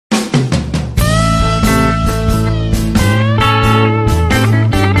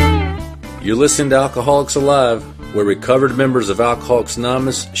You're listening to Alcoholics Alive, where recovered members of Alcoholics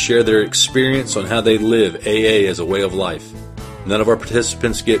Anonymous share their experience on how they live AA as a way of life. None of our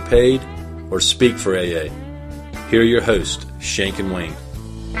participants get paid or speak for AA. Here are your hosts, Shank and Wayne.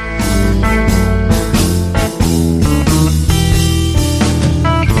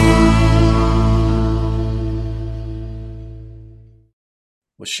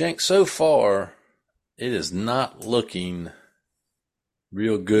 Well, Shank, so far, it is not looking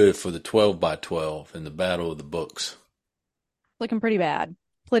real good for the 12 by 12 in the Battle of the Books. Looking pretty bad.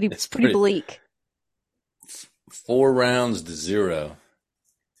 Pretty bleak. 4 rounds to 0.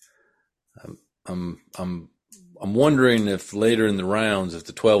 I'm wondering if later in the rounds, if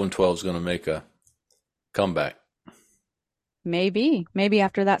the 12 and 12 is going to make a comeback. Maybe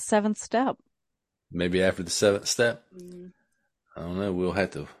after that 7th step. Maybe after the 7th step. I don't know. We'll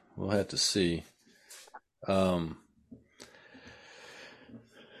have to see.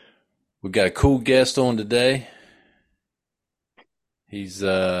 We've got a cool guest on today. He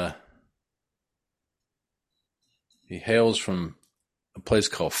hails from a place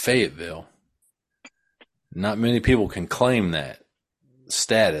called Fayetteville. Not many people can claim that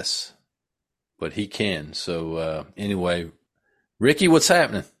status, but he can. So anyway, Ricky, what's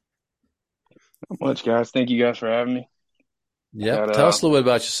happening? Not much, guys. Thank you guys for having me. Yeah, tell us a little bit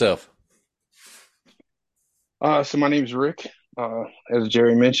about yourself. So my name's Rick. As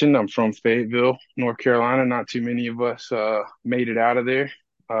Jerry mentioned, I'm from Fayetteville, North Carolina. Not too many of us made it out of there.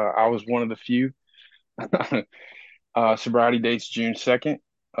 I was one of the few. Sobriety date's June 2nd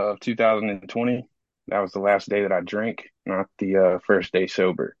of 2020. That was the last day that I drank, not the first day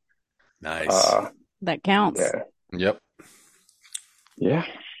sober. Nice. That counts. Yeah. Yep. Yeah.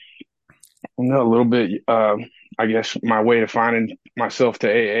 I know a little bit. I guess my way to finding myself to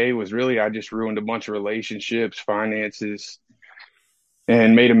AA was really I just ruined a bunch of relationships, finances,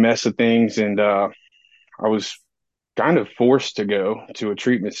 and made a mess of things. And I was kind of forced to go to a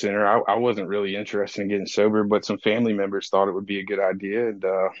treatment center. I wasn't really interested in getting sober, but some family members thought it would be a good idea. And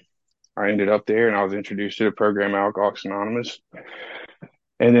I ended up there, and I was introduced to the program Alcoholics Anonymous.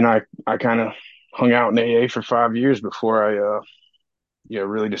 And then I kind of hung out in AA for 5 years before I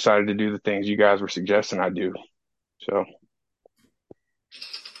really decided to do the things you guys were suggesting I do. So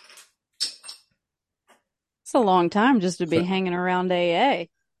It's a long time just to be hanging around AA. It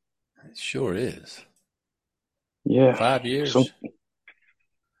sure is. Yeah. 5 years.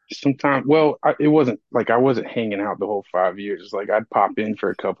 Sometimes, it wasn't like I wasn't hanging out the whole 5 years. It's like I'd pop in for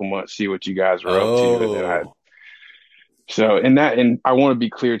a couple months, see what you guys were up to. And then I want to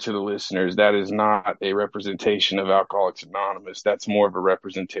be clear to the listeners, that is not a representation of Alcoholics Anonymous. That's more of a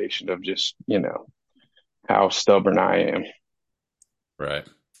representation of just, how stubborn I am. Right.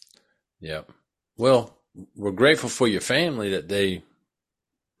 Yeah. Well, we're grateful for your family that they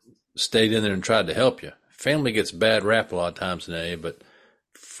stayed in there and tried to help you. Family gets bad rap a lot of times in AA, but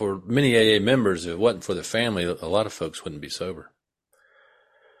for many AA members, if it wasn't for the family, a lot of folks wouldn't be sober.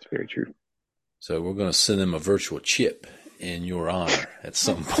 It's very true. So we're going to send them a virtual chip in your honor at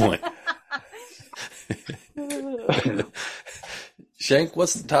some point. Shank,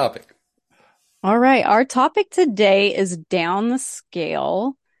 what's the topic? All right. Our topic today is down the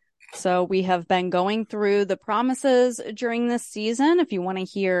scale. So we have been going through the promises during this season. If you want to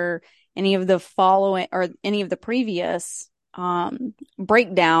hear any of the following or any of the previous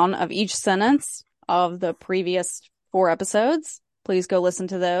breakdown of each sentence of the previous 4 episodes, please go listen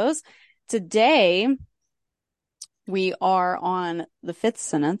to those. Today, we are on the 5th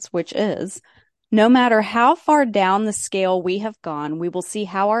sentence, which is, no matter how far down the scale we have gone, we will see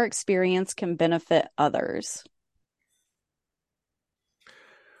how our experience can benefit others.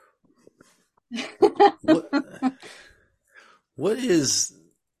 What is,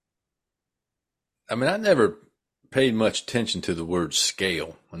 I never paid much attention to the word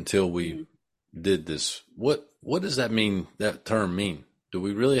scale until we did this. What does that mean, that term mean? Do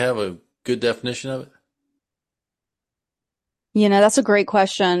we really have a good definition of it? That's a great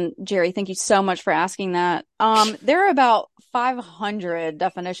question, Jerry. Thank you so much for asking that. There are about 500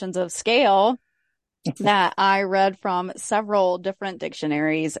 definitions of scale that I read from several different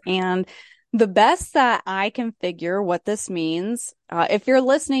dictionaries. And the best that I can figure what this means, if you're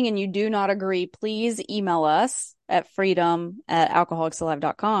listening and you do not agree, please email us at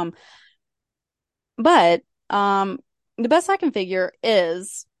freedom@alcoholicsalive.com. But the best I can figure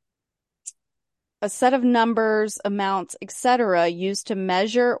is a set of numbers, amounts, etc., used to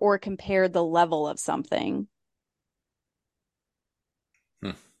measure or compare the level of something.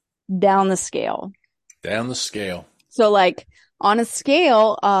 Down the scale. Down the scale. So like on a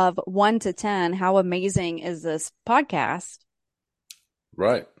scale of 1 to 10, how amazing is this podcast?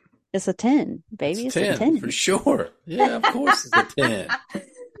 Right. It's a 10, It's baby. a It's a 10 for 10. sure. Yeah, of course it's a 10.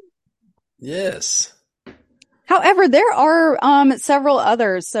 Yes. However, there are several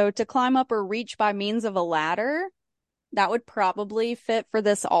others. So to climb up or reach by means of a ladder, that would probably fit for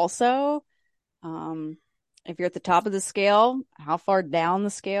this also. If you're at the top of the scale, how far down the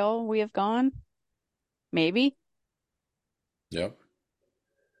scale we have gone? Maybe. Yep.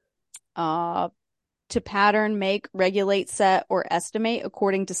 To pattern, make, regulate, set, or estimate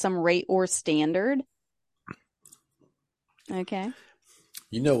according to some rate or standard. Okay.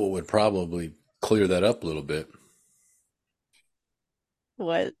 You know what would probably clear that up a little bit?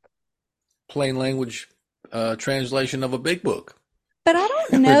 What? Plain language translation of a big book. But I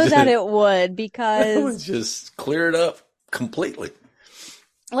don't know that it would, That would because, just clear it up completely.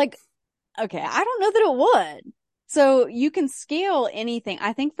 like, okay, I don't know that it would. So you can scale anything.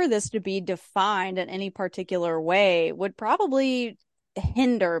 I think for this to be defined in any particular way would probably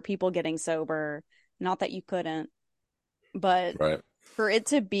hinder people getting sober. Not that you couldn't, but Right. for it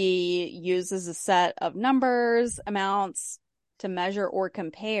to be used as a set of numbers, amounts to measure or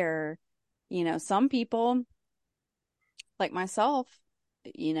compare, some people, like myself,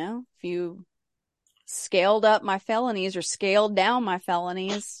 if you scaled up my felonies or scaled down my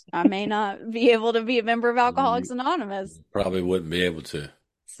felonies, I may not be able to be a member of Alcoholics You Anonymous. probably wouldn't be able to.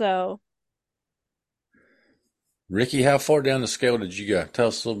 So, Ricky, how far down the scale did you go? Tell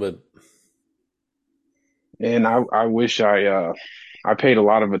us a little bit. And I wish I paid a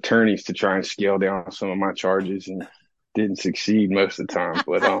lot of attorneys to try and scale down some of my charges and didn't succeed most of the time.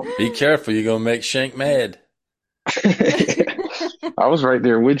 But Be careful, you're gonna make Shank mad. I was right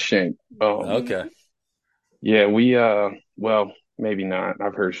there with Shank. Okay. Yeah, well, maybe not.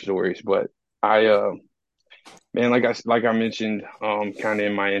 I've heard stories, but I man, like I mentioned kind of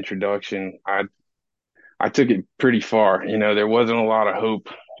in my introduction, I took it pretty far. There wasn't a lot of hope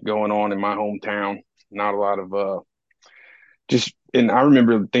going on in my hometown. Not a lot of and I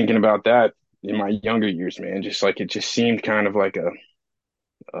remember thinking about that in my younger years, man. Just like it just seemed kind of like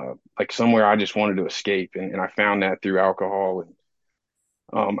like somewhere I just wanted to escape, and I found that through alcohol,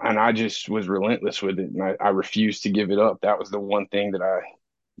 and I just was relentless with it, and I refused to give it up. That was the one thing that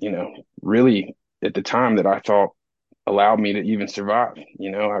really at the time that I thought allowed me to even survive.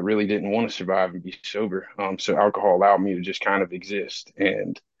 I really didn't want to survive and be sober. So alcohol allowed me to just kind of exist,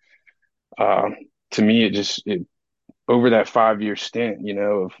 and uh, to me, it over that 5 year stint,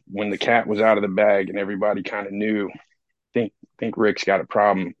 of when the cat was out of the bag and everybody kind of knew, think Rick's got a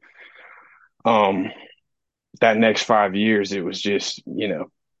problem. Um, that next 5 years, it was just,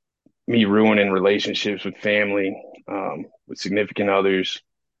 me ruining relationships with family, with significant others,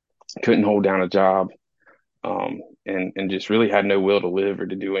 couldn't hold down a job, and just really had no will to live or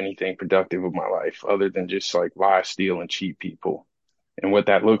to do anything productive with my life other than just like lie, steal, and cheat people. And what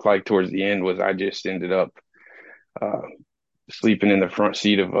that looked like towards the end was I just ended up uh, sleeping in the front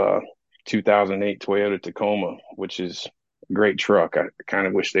seat of a 2008 Toyota Tacoma, which is a great truck. I kind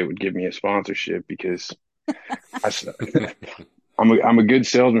of wish they would give me a sponsorship because I, I'm a good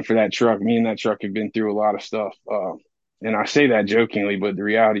salesman for that truck. Me and that truck have been through a lot of stuff. And I say that jokingly, but the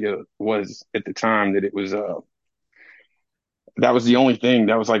reality was at the time that it was, that was the only thing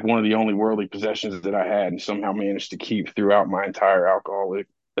that was like one of the only worldly possessions that I had and somehow managed to keep throughout my entire alcoholic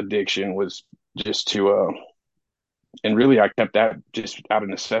addiction was just and really I kept that just out of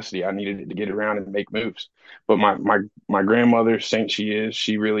necessity. I needed it to get around and make moves. But my grandmother, saint she is,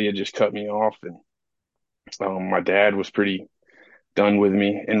 she really had just cut me off. And my dad was pretty done with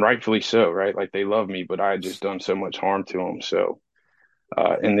me, and rightfully so, right? Like they love me, but I had just done so much harm to them. So,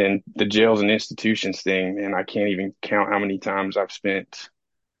 and then the jails and institutions thing, and I can't even count how many times I've spent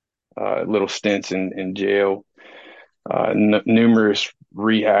little stints in jail, numerous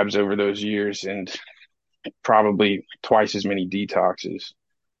rehabs over those years, and probably twice as many detoxes.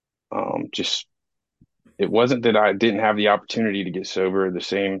 Just it wasn't that I didn't have the opportunity to get sober, the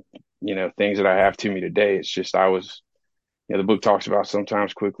same, things that I have to me today. It's just I was, the book talks about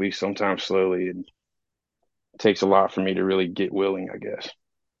sometimes quickly, sometimes slowly, and it takes a lot for me to really get willing, I guess.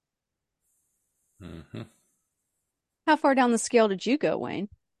 Mm-hmm. how far down the scale did you go, Wayne?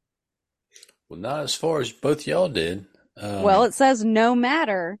 Well, not as far as both y'all did. Well, it says no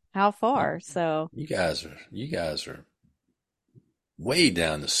matter how far, so. You guys are way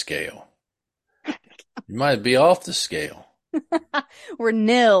down the scale. You might be off the scale. We're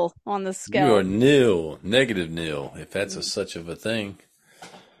nil on the scale. You are nil, negative nil, if that's such of a thing.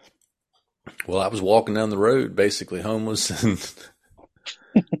 Well, I was walking down the road, basically homeless, and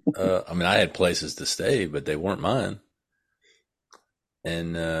I mean, I had places to stay, but they weren't mine,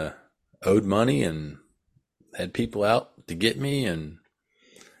 and owed money and had people out to get me, and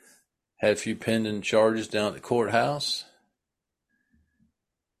Had a few pending charges down at the courthouse.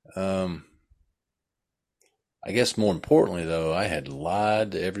 I guess more importantly, though, I had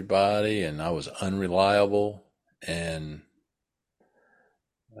lied to everybody and I was unreliable and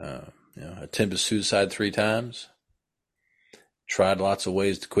attempted suicide 3 times. Tried lots of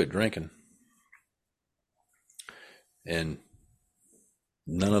ways to quit drinking. And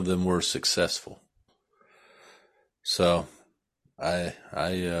none of them were successful. So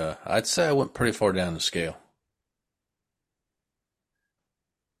I'd say I went pretty far down the scale.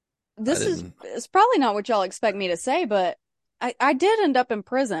 This is it's probably not what y'all expect me to say, but I did end up in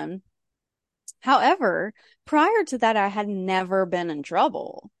prison. However, prior to that, I had never been in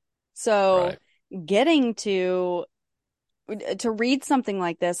trouble. So getting to read something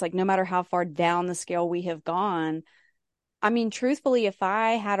like this, like no matter how far down the scale we have gone, I mean, truthfully, if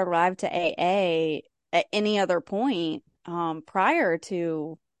I had arrived to AA at any other point prior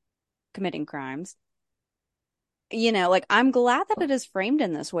to committing crimes, like I'm glad that it is framed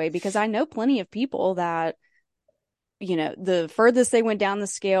in this way because I know plenty of people that, the furthest they went down the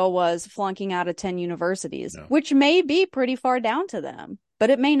scale was flunking out of 10 universities, which may be pretty far down to them, but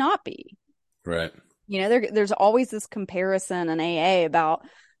it may not be. Right. There's always this comparison in AA about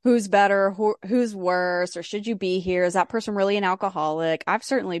who's better, who's worse, or should you be here? Is that person really an alcoholic? I've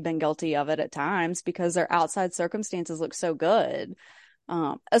certainly been guilty of it at times because their outside circumstances look so good,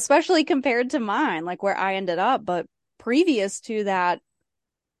 especially compared to mine, like where I ended up. But previous to that,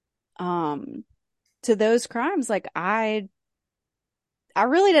 to those crimes, like I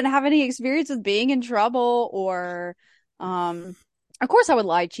really didn't have any experience with being in trouble or, of course I would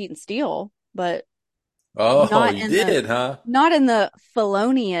lie, cheat, and steal, but you did, huh? Not in the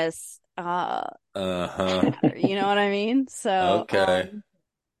felonious, you know what I mean? So, okay.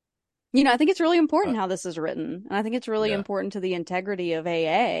 I think it's really important how this is written. And I think it's really important to the integrity of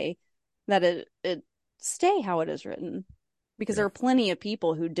AA that it stay how it is written. Because there are plenty of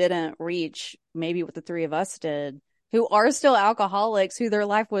people who didn't reach maybe what the three of us did, who are still alcoholics, who their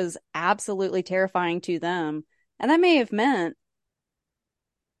life was absolutely terrifying to them. And that may have meant,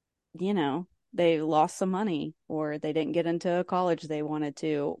 they lost some money or they didn't get into a college they wanted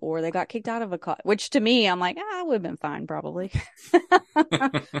to, or they got kicked out of a college, which to me, I'm like, I would have been fine probably.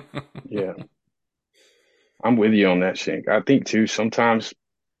 Yeah. I'm with you on that, Shank. I think too, sometimes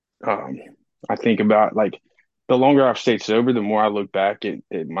I think about like the longer I've stayed sober, the more I look back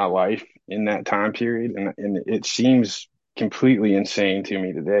at my life in that time period. And it seems completely insane to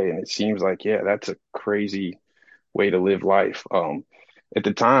me today. And it seems like, that's a crazy way to live life. At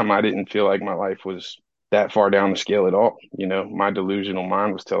the time, I didn't feel like my life was that far down the scale at all. My delusional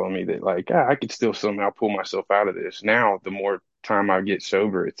mind was telling me that like, I could still somehow pull myself out of this. Now, the more time I get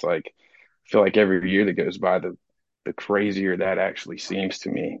sober, it's like, I feel like every year that goes by, the crazier that actually seems to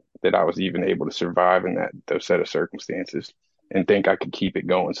me that I was even able to survive in those set of circumstances and think I could keep it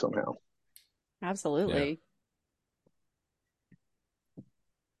going somehow. Absolutely. Yeah.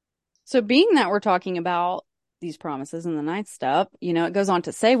 So being that we're talking about these promises in the ninth step, it goes on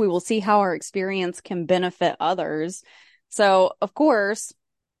to say, we will see how our experience can benefit others. So of course,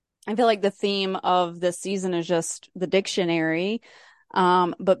 I feel like the theme of this season is just the dictionary.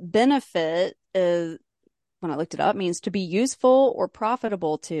 But benefit is, when I looked it up, means to be useful or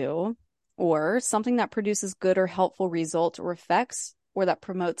profitable to, or something that produces good or helpful results or effects, or that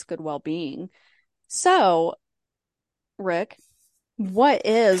promotes good well-being. So, Rick,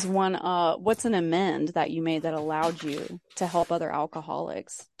 what's an amend that you made that allowed you to help other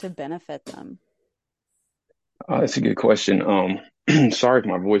alcoholics to benefit them? That's a good question. Sorry if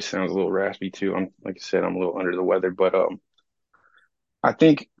my voice sounds a little raspy too. Like I said, I'm a little under the weather, but I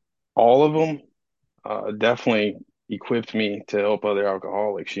think all of them definitely equipped me to help other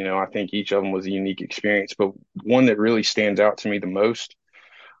alcoholics. I think each of them was a unique experience, but one that really stands out to me the most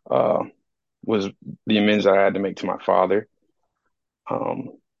was the amends I had to make to my father.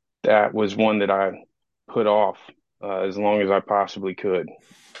 That was one that I put off as long as I possibly could,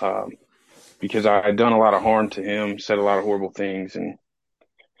 because I had done a lot of harm to him, said a lot of horrible things, and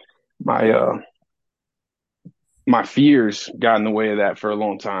my fears got in the way of that for a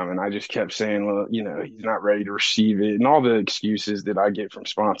long time. And I just kept saying, well, he's not ready to receive it. And all the excuses that I get from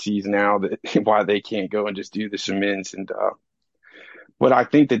sponsees now that why they can't go and just do this amends. And, but I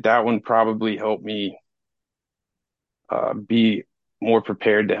think that one probably helped me, be more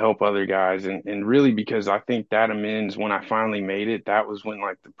prepared to help other guys. And really, because I think that amends, when I finally made it, that was when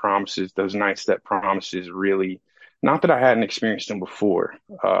like the promises, those 9-step promises really, not that I hadn't experienced them before,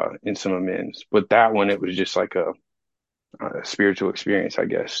 in some amends, but that one, it was just like a spiritual experience, I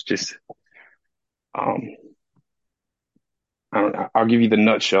guess. Just, I'll give you the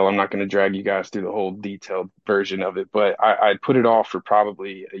nutshell. I'm not going to drag you guys through the whole detailed version of it, but I put it off for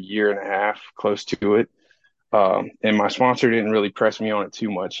probably a year and a half, close to it. And my sponsor didn't really press me on it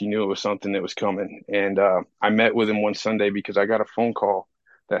too much. He knew it was something that was coming. And I met with him one Sunday because I got a phone call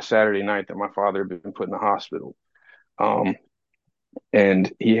that Saturday night that my father had been put in the hospital. Um, and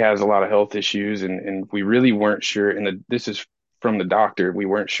he has a lot of health issues, and we really weren't sure. And this is from the doctor. We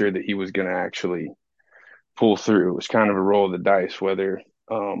weren't sure that he was going to actually pull through. It was kind of a roll of the dice whether,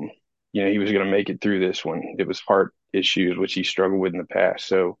 he was going to make it through this one. It was heart issues, which he struggled with in the past.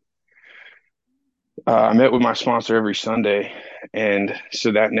 So I met with my sponsor every Sunday. And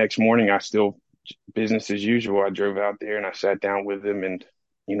so that next morning, I still, business as usual. I drove out there and I sat down with him and,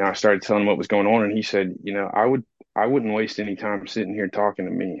 I started telling him what was going on. And he said, I wouldn't waste any time sitting here talking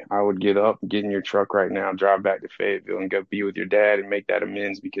to me. I would get up, get in your truck right now, drive back to Fayetteville and go be with your dad and make that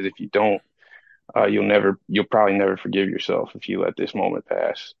amends. Because if you don't, you'll probably never forgive yourself if you let this moment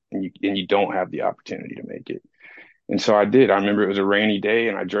pass and you don't have the opportunity to make it. And so I did. I remember it was a rainy day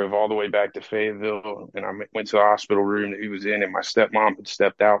and I drove all the way back to Fayetteville and I went to the hospital room that he was in and my stepmom had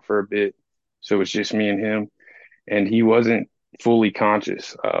stepped out for a bit. So it was just me and him and he wasn't fully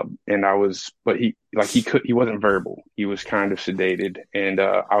conscious. And I was, but he wasn't verbal. He was kind of sedated and,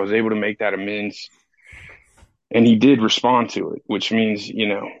 I was able to make that amends and he did respond to it, which means,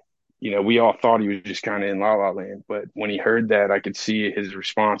 we all thought he was just kind of in la la land, but when he heard that, I could see his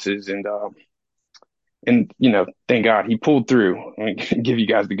responses and thank God he pulled through. I mean, give you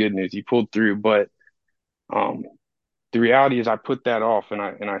guys the good news. He pulled through, but um, the reality is I put that off and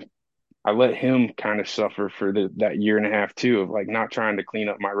I let him kind of suffer for that year and a half too of like not trying to clean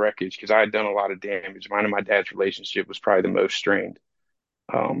up my wreckage because I had done a lot of damage. Mine and my dad's relationship was probably the most strained.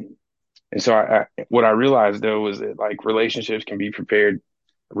 Um, and so what I realized though was that like relationships can be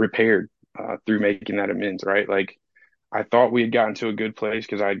repaired through making that amends, right? Like I thought we had gotten to a good place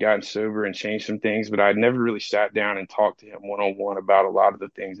because I had gotten sober and changed some things, but I'd never really sat down and talked to him one on one about a lot of the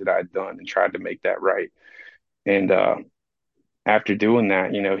things that I'd done and tried to make that right. And after doing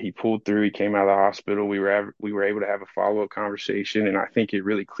that, he pulled through. He came out of the hospital. We were able to have a follow up conversation, and I think it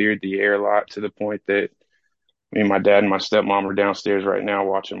really cleared the air a lot to the point that me and my dad and my stepmom are downstairs right now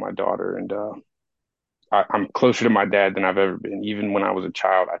watching my daughter, and I'm closer to my dad than I've ever been, even when I was a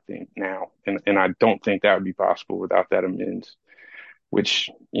child, I think now. And I don't think that would be possible without that amends, which,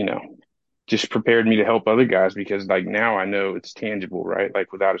 just prepared me to help other guys because like now I know it's tangible, right?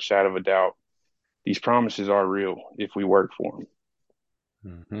 Like without a shadow of a doubt, these promises are real if we work for them.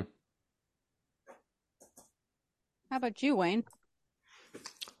 Mm-hmm. How about you, Wayne?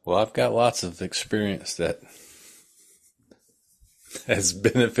 Well, I've got lots of experience that has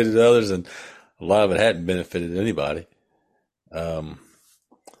benefited others, and a lot of it hadn't benefited anybody. And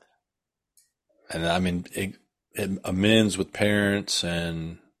I mean, it amends with parents,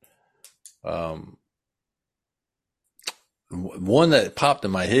 and one that popped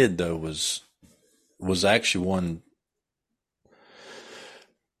in my head though was actually one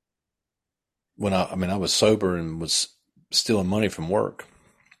when I was sober and was stealing money from work.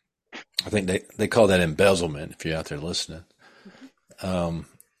 I think they call that embezzlement if you're out there listening.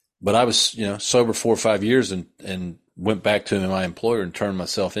 But I was, sober 4 or 5 years and went back to my employer and turned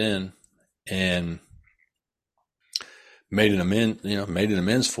myself in and made an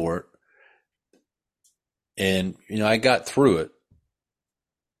amends for it. And, I got through it.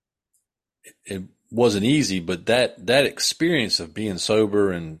 It wasn't easy, but that experience of being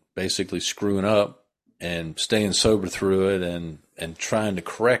sober and basically screwing up and staying sober through it and trying to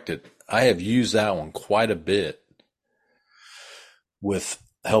correct it, I have used that one quite a bit with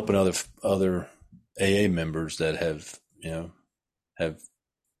helping other AA members that have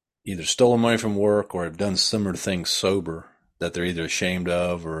either stolen money from work or have done similar things sober that they're either ashamed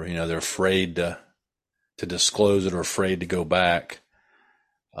of or, they're afraid to disclose it or afraid to go back.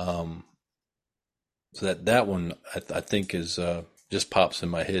 So that one I think is just pops in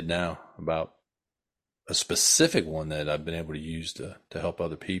my head now about a specific one that I've been able to use to help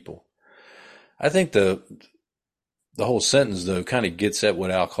other people. I think the whole sentence though kind of gets at what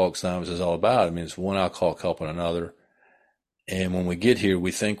Alcoholics Anonymous is all about. I mean, it's one alcoholic helping another. And when we get here,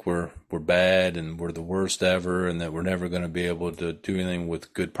 we think we're bad and we're the worst ever and that we're never going to be able to do anything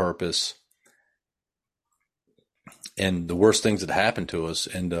with good purpose. And the worst things that happen to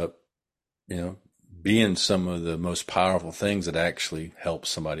us end up, being some of the most powerful things that actually help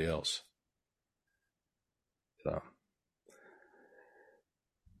somebody else. So,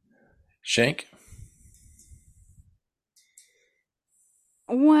 Shank?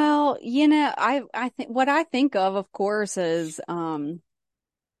 Well, I think what I think of course, is having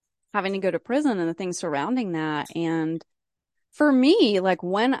to go to prison and the things surrounding that. And For me, like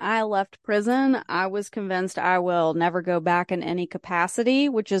when I left prison, I was convinced I will never go back in any capacity,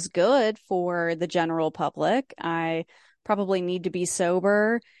 which is good for the general public. I probably need to be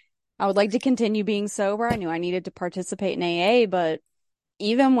sober. I would like to continue being sober. I knew I needed to participate in AA, but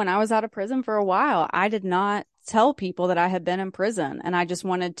even when I was out of prison for a while, I did not tell people that I had been in prison, and I just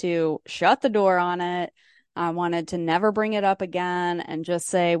wanted to shut the door on it. I wanted to never bring it up again and just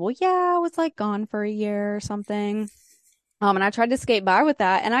say, well, yeah, I was like gone for a year or something. And I tried to skate by with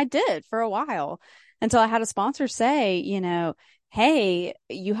that, and I did for a while until I had a sponsor say, hey,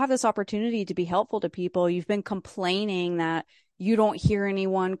 you have this opportunity to be helpful to people. You've been complaining that you don't hear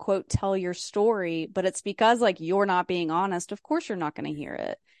anyone, quote, tell your story, but it's because like you're not being honest. Of course, you're not going to hear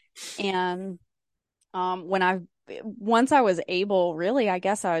it. And once I was able, really, I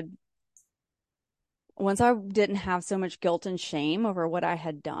guess once I didn't have so much guilt and shame over what I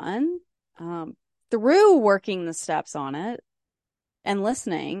had done, through working the steps on it and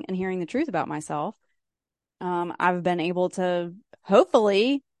listening and hearing the truth about myself, I've been able to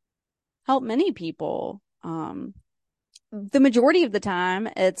hopefully help many people. The majority of the time,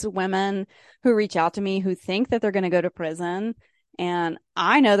 it's women who reach out to me who think that they're going to go to prison. And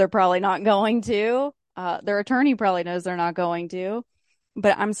I know they're probably not going to. Their attorney probably knows they're not going to.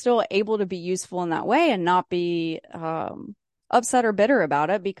 But I'm still able to be useful in that way and not be upset or bitter about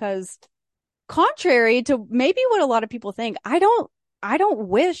it, because contrary to maybe what a lot of people think, I don't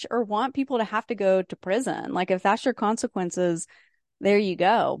wish or want people to have to go to prison. Like if that's your consequences, there you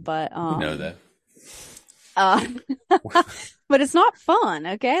go. But you know that. But it's not fun,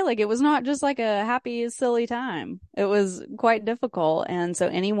 okay? Like it was not just like a happy, silly time. It was quite difficult. And so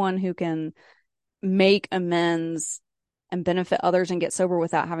anyone who can make amends and benefit others and get sober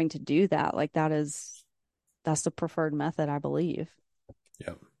without having to do that, like that's the preferred method, I believe.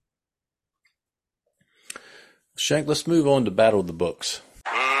 Yep. Shank, let's move on to Battle of the Books.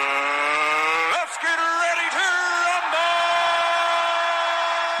 Let's get ready to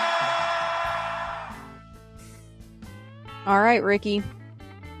rumble! All right, Ricky.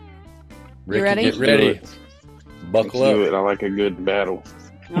 Ricky, ready? Get ready. Buckle up. Do it. I like a good battle.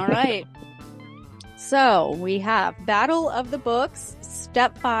 All right. So we have Battle of the Books,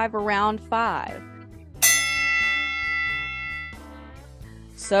 Step 5, Round 5.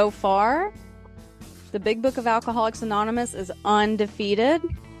 So far, the Big Book of Alcoholics Anonymous is undefeated.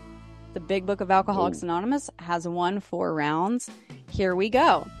 The Big Book of Alcoholics Anonymous has won 4 rounds. Here we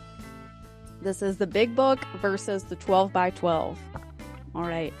go. This is the Big Book versus the 12 by 12. All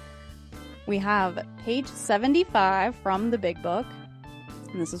right. We have page 75 from the Big Book,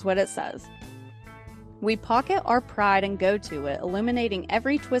 and this is what it says. We pocket our pride and go to it, illuminating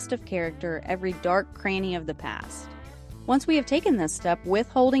every twist of character, every dark cranny of the past. Once we have taken this step,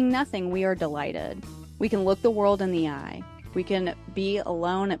 withholding nothing, we are delighted. We can look the world in the eye. We can be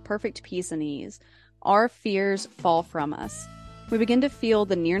alone at perfect peace and ease. Our fears fall from us. We begin to feel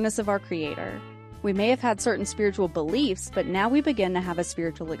the nearness of our Creator. We may have had certain spiritual beliefs, but now we begin to have a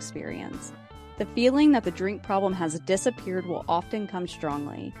spiritual experience. The feeling that the drink problem has disappeared will often come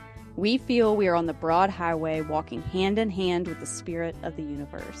strongly. We feel we are on the broad highway, walking hand in hand with the spirit of the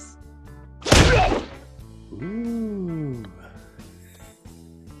universe. Ooh.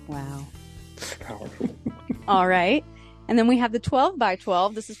 Wow. Powerful. All right. And then we have the 12 by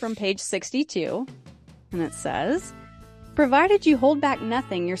 12. This is from page 62. And it says, provided you hold back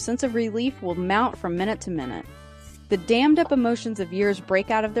nothing, your sense of relief will mount from minute to minute. The dammed up emotions of years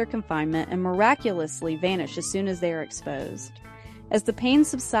break out of their confinement and miraculously vanish as soon as they are exposed. As the pain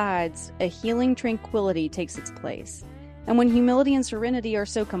subsides, a healing tranquility takes its place. And when humility and serenity are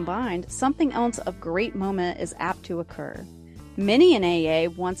so combined, something else of great moment is apt to occur. Many in AA,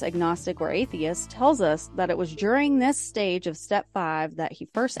 once agnostic or atheist, tells us that it was during this stage of step 5 that he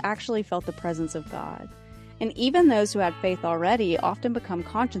first actually felt the presence of God. And even those who had faith already often become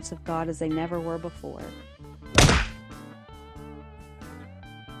conscious of God as they never were before.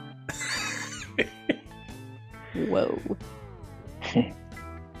 Whoa.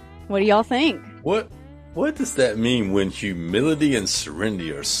 What do y'all think? What does that mean when humility and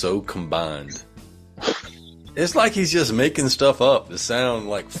serenity are so combined? It's like he's just making stuff up to sound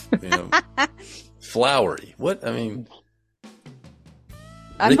like, flowery. What? I mean,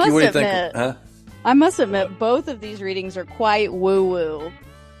 Ricky, what do you think? Huh? I must admit, both of these readings are quite woo-woo,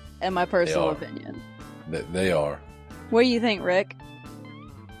 in my personal opinion. They are. What do you think, Rick?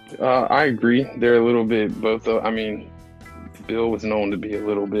 I agree. They're a little bit both. Bill was known to be a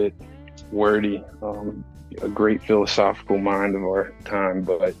little bit wordy, a great philosophical mind of our time,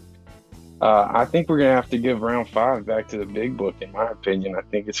 but I think we're gonna have to give round 5 back to the Big Book. In my opinion, I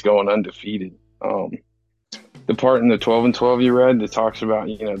think it's going undefeated. the part in the 12 and 12 you read that talks about,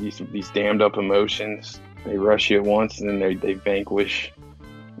 these dammed up emotions, they rush you at once and then they vanquish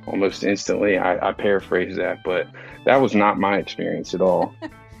almost instantly. I paraphrase that, but that was not my experience at all.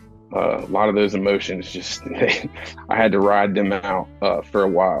 A lot of those emotions I had to ride them out for a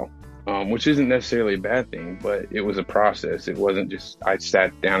while, which isn't necessarily a bad thing, but it was a process. It wasn't just I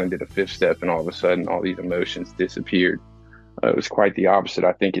sat down and did a fifth step and all of a sudden all these emotions disappeared. It was quite the opposite.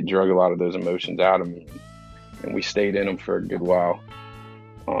 I think it drug a lot of those emotions out of me, and we stayed in them for a good while.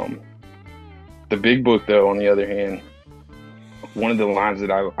 The big book, though, on the other hand, one of the lines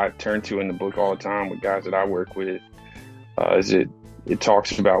that I turn to in the book all the time with guys that I work with is it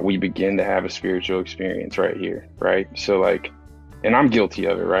talks about we begin to have a spiritual experience right here, right? So like, and I'm guilty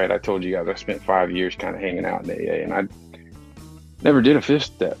of it, right? I told you guys I spent 5 years kind of hanging out in AA, and I never did a fifth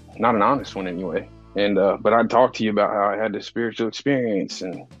step, not an honest one anyway. And but I'd talk to you about how I had this spiritual experience,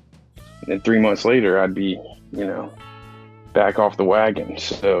 and then 3 months later I'd be, back off the wagon.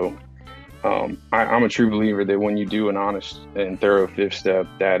 So I'm a true believer that when you do an honest and thorough fifth step,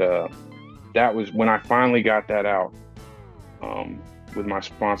 that was when I finally got that out with my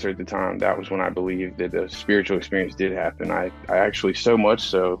sponsor at the time. That was when I believed that the spiritual experience did happen. I actually, so much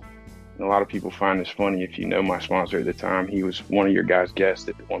so, and a lot of people find this funny if you know my sponsor at the time. He was one of your guys' guests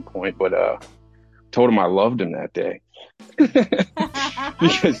at one point, but told him I loved him that day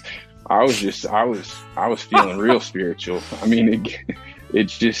because I was feeling real spiritual. I mean,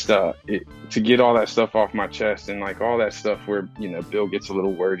 it's just to get all that stuff off my chest, and like all that stuff where Bill gets a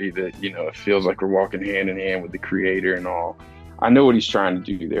little wordy that it feels like we're walking hand in hand with the Creator and all. I know what he's trying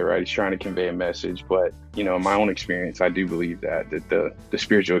to do there, right? He's trying to convey a message, but in my own experience, I do believe that the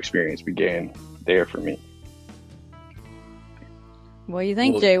spiritual experience began there for me. What do you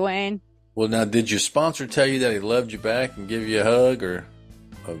think, Jay Wayne? Well, now, did your sponsor tell you that he loved you back and give you a hug or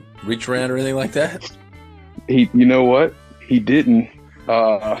a reach around or anything like that? You know what? He didn't.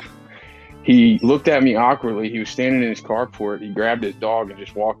 He looked at me awkwardly. He was standing in his carport. He grabbed his dog and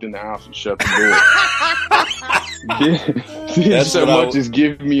just walked in the house and shut the door. Didn't so much as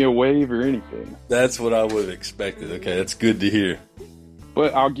give me a wave or anything. That's what I would have expected. Okay, that's good to hear.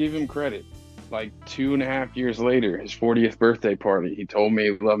 But I'll give him credit. Like 2.5 years later, his 40th birthday party, he told me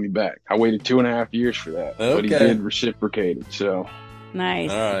he loved me back. I waited 2.5 years for that, but he did reciprocate it. So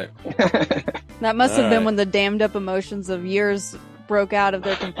nice. All right. That must have been when the dammed up emotions of years broke out of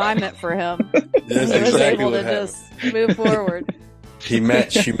their confinement for him. Yes, he was exactly able to just move forward. He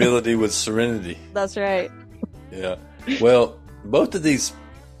matched humility with serenity. That's right. Yeah. Well, both of these,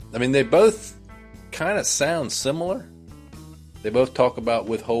 I mean, they both kind of sound similar. They both talk about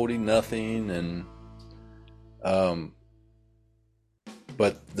withholding nothing, and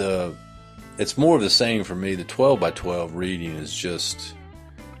but it's more of the same for me. The 12 by 12 reading is just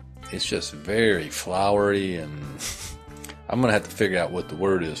very flowery, and I'm gonna have to figure out what the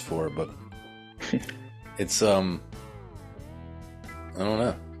word is for it, but it's I don't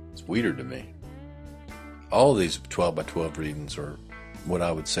know. It's weird to me. All of these 12 by 12 readings are what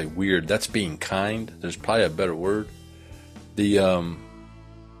I would say weird. That's being kind. There's probably a better word. The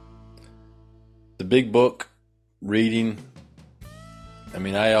big book reading, I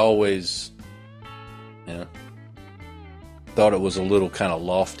mean, I always thought it was a little kind of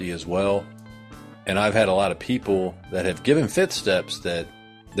lofty as well. And I've had a lot of people that have given fifth steps that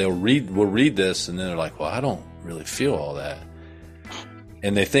will read this and then they're like, well, I don't really feel all that.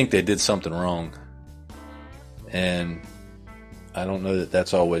 And they think they did something wrong. And I don't know that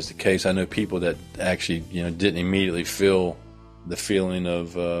that's always the case. I know people that actually, didn't immediately feel the feeling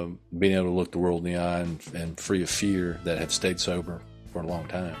of being able to look the world in the eye and free of fear that have stayed sober for a long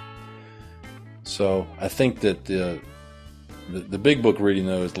time. So I think that the big book reading,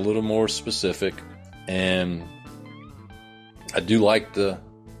 though, is a little more specific, and I do like the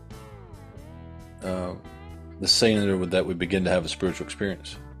saying there that we begin to have a spiritual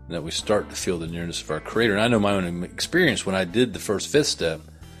experience, and that we start to feel the nearness of our Creator. And I know my own experience when I did the first fifth step,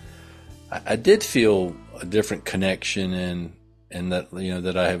 I did feel a different connection, and that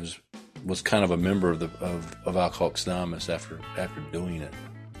that I was kind of a member of Alcoholics Anonymous after doing it.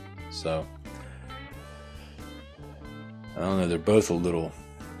 So I don't know. They both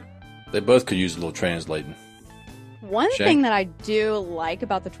could use a little translating. One thing that I do like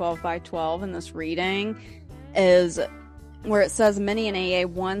about the 12 by 12 in this reading is where it says many in AA,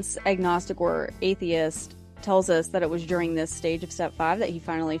 once agnostic or atheist, tells us that it was during this stage of step 5 that he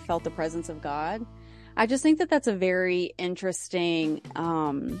finally felt the presence of God. I just think that that's a very interesting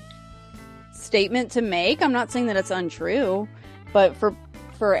statement to make. I'm not saying that it's untrue, but for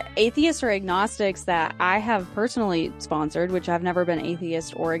atheists or agnostics that I have personally sponsored, which I've never been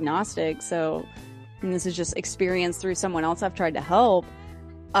atheist or agnostic, so and this is just experience through someone else I've tried to help,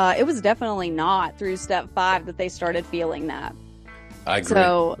 it was definitely not through step 5 that they started feeling that. I agree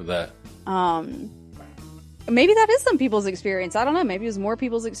with that. Maybe that is some people's experience. I don't know. Maybe it was more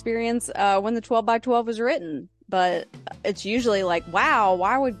people's experience when the 12 by 12 was written. But it's usually like, wow,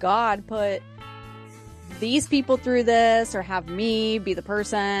 why would God put these people through this, or have me be the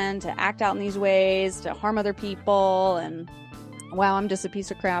person to act out in these ways, to harm other people, and wow, I'm just a piece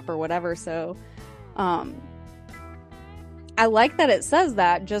of crap or whatever. So I like that it says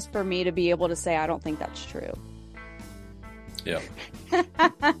that, just for me to be able to say, I don't think that's true. Yeah.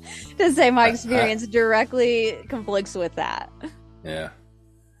 To say my experience directly conflicts with that. Yeah.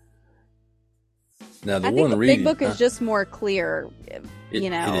 Now, I think the Big Book is just more clear, you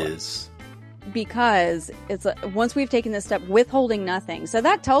know. It is. Because it's once we've taken this step, withholding nothing. So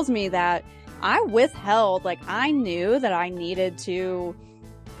that tells me that I withheld, like, I knew that I needed to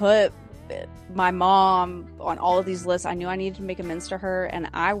put my mom on all of these lists. I knew I needed to make amends to her, and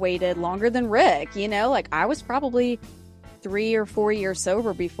I waited longer than Rick, you know, like I was probably 3 or 4 years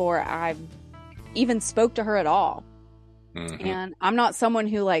sober before I even spoke to her at all. Mm-hmm. And I'm not someone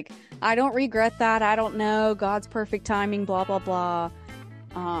who, like, I don't regret that. I don't know. God's perfect timing, blah, blah, blah.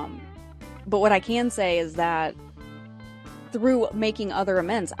 But what I can say is that through making other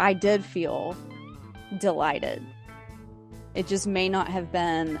amends, I did feel delighted. It just may not have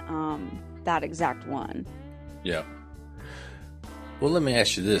been that exact one. Yeah. Well, let me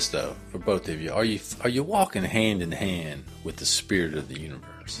ask you this, though, for both of you. Are you walking hand in hand with the spirit of the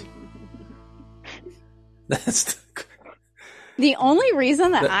universe? That's the only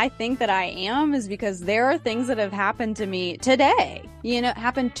reason that I think that I am is because there are things that have happened to me today, you know,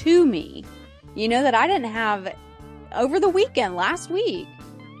 happened to me, you know, that I didn't have over the weekend, last week.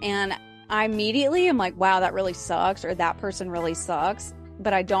 And I immediately am like, wow, that really sucks, or that person really sucks.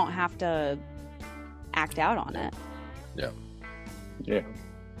 But I don't have to act out on it. Yeah. Yeah.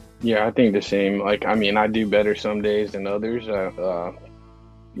 Yeah, I think the same. Like, I mean, I do better some days than others,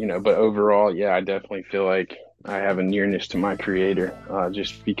 you know, but overall, yeah, I definitely feel like I have a nearness to my Creator,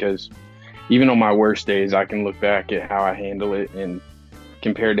 just because even on my worst days, I can look back at how I handle it, and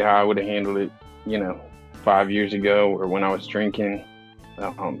compared to how I would have handled it, you know, 5 years ago or when I was drinking,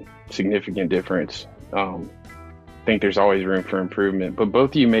 significant difference. I think there's always room for improvement, but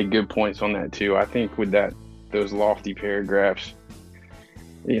both of you made good points on that too. I think with those lofty paragraphs,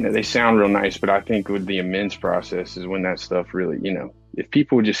 you know, they sound real nice, but I think with the amends process is when that stuff really, you know, if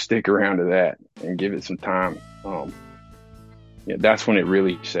people would just stick around to that and give it some time, yeah, that's when it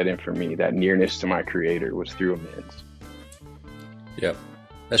really set in for me. That nearness to my Creator was through amends. Yep.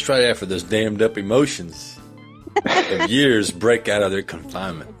 That's right after those damned up emotions of years break out of their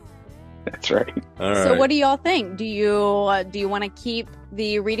confinement. That's right. All So right. what do y'all think? Do you want to keep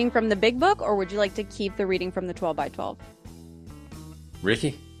the reading from the Big Book, or would you like to keep the reading from the 12 by 12?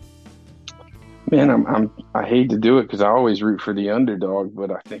 Ricky? Man, I hate to do it because I always root for the underdog, but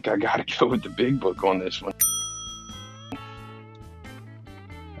I think I got to go with the Big Book on this one.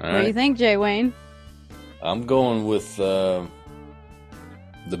 All What do you think, Jay Wayne? I'm going with the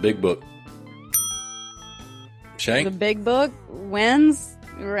Big Book. Shank? The Big Book wins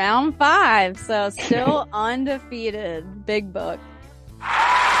round 5, so still undefeated. Big Book.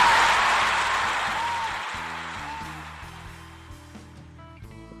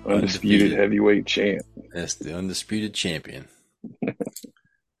 Undisputed heavyweight champ. That's the undisputed champion.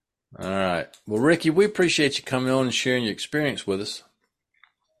 All right. Well, Ricky, we appreciate you coming on and sharing your experience with us.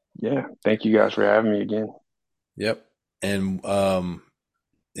 Yeah. Thank you guys for having me again. Yep. And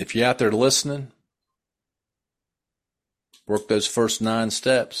if you're out there listening, work those first 9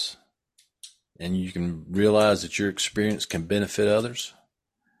 steps, and you can realize that your experience can benefit others.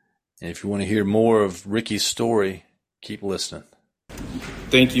 And if you want to hear more of Ricky's story, keep listening.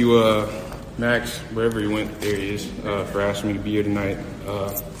 Thank you, Max, wherever he went, there he is, for asking me to be here tonight.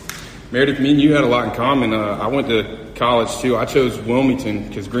 Meredith, me and you had a lot in common. I went to college, too. I chose Wilmington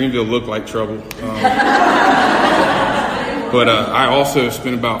because Greenville looked like trouble. But I also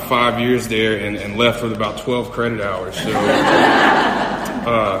spent about 5 years there and left with about 12 credit hours. So,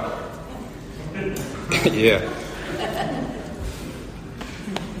 yeah.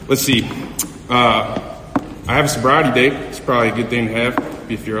 Let's see. I have a sobriety date. It's probably a good thing to have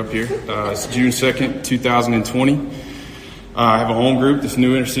if you're up here. It's June 2nd, 2020. I have a home group, this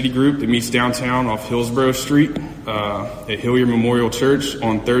new inner city group that meets downtown off Hillsborough Street at Hillier Memorial Church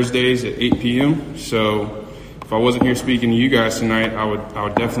on Thursdays at 8 p.m. So if I wasn't here speaking to you guys tonight, I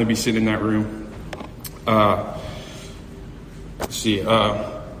would definitely be sitting in that room. Let's see.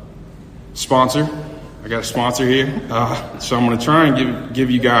 Sponsor. I got a sponsor here. So I'm going to try and give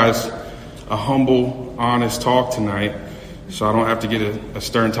you guys humble, honest talk tonight, so I don't have to get a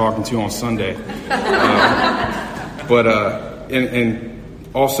stern talking to on Sunday. And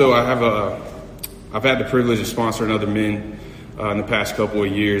also I've had the privilege of sponsoring other men in the past couple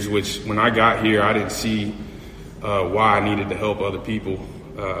of years, which when I got here, I didn't see why I needed to help other people.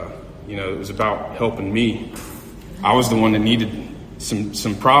 It was about helping me. I was the one that needed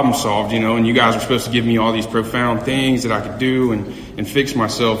some problem solved, and you guys were supposed to give me all these profound things that I could do and fix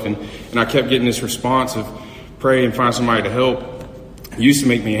myself. And I kept getting this response of pray and find somebody to help. It used to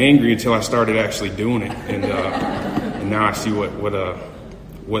make me angry until I started actually doing it. And now I see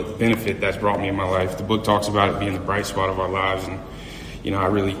what benefit that's brought me in my life. The book talks about it being the bright spot of our lives. And,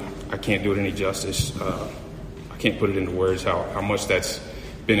 I can't do it any justice. I can't put it into words how much that's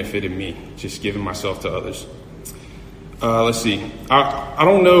benefited me, just giving myself to others. Let's see. I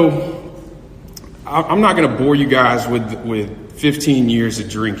don't know. I'm not going to bore you guys with 15 years of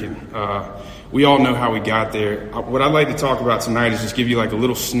drinking. We all know how we got there. What I'd like to talk about tonight is just give you like a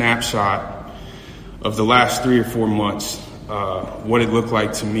little snapshot of the last 3 or 4 months, what it looked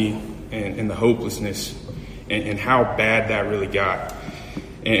like to me and the hopelessness and how bad that really got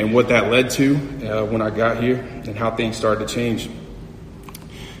and what that led to when I got here and how things started to change.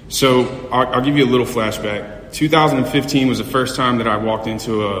 So I'll give you a little flashback. 2015 was the first time that I walked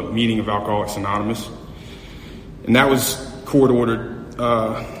into a meeting of Alcoholics Anonymous, and that was court ordered.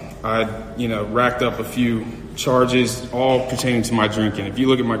 I racked up a few charges, all pertaining to my drinking. If you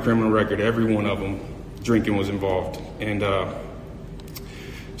look at my criminal record, every one of them, drinking was involved. And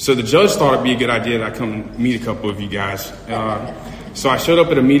so the judge thought it'd be a good idea that I come meet a couple of you guys. So I showed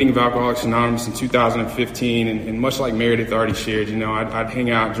up at a meeting of Alcoholics Anonymous in 2015, and much like Meredith already shared, I'd hang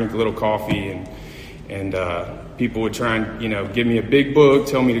out, drink a little coffee, and people would try and, give me a big book,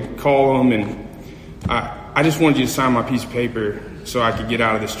 tell me to call them, and I just wanted you to sign my piece of paper so I could get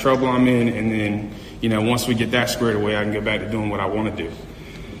out of this trouble I'm in, and then, once we get that squared away, I can go back to doing what I want to do.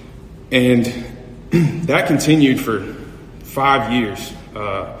 And that continued for 5 years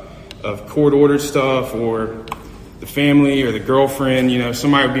of court-ordered stuff, or the family or the girlfriend,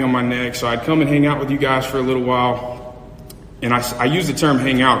 somebody would be on my neck, so I'd come and hang out with you guys for a little while. And I use the term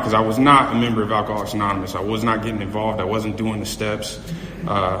hang out because I was not a member of Alcoholics Anonymous. I was not getting involved. I wasn't doing the steps.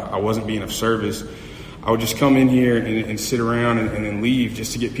 I wasn't being of service. I would just come in here and sit around and then leave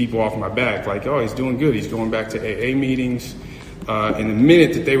just to get people off my back. Like, oh, he's doing good. He's going back to AA meetings. And the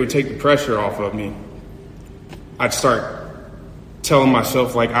minute that they would take the pressure off of me, I'd start telling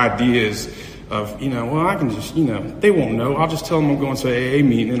myself like ideas of, well, I can just, they won't know. I'll just tell them I'm going to an AA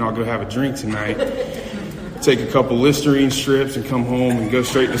meeting and I'll go have a drink tonight. Take a couple Listerine strips and come home and go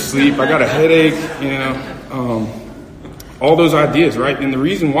straight to sleep. I got a headache, all those ideas, right? And the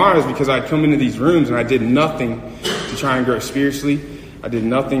reason why is because I'd come into these rooms and I did nothing to try and grow spiritually. I did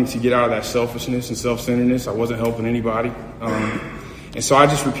nothing to get out of that selfishness and self-centeredness. I wasn't helping anybody. And so I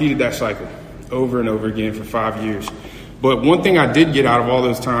just repeated that cycle over and over again for 5 years. But one thing I did get out of all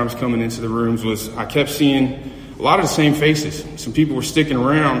those times coming into the rooms was I kept seeing a lot of the same faces. Some people were sticking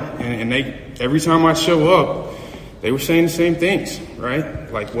around, and they, every time I show up, they were saying the same things,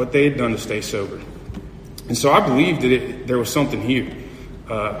 right? Like what they had done to stay sober. And so I believed that there was something here.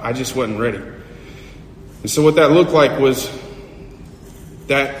 I just wasn't ready. And so what that looked like was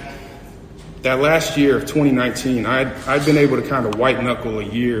that last year of 2019, I'd been able to kind of white knuckle a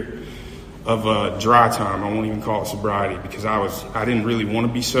year of dry time. I won't even call it sobriety because I didn't really want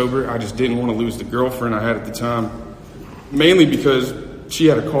to be sober. I just didn't want to lose the girlfriend I had at the time, mainly because she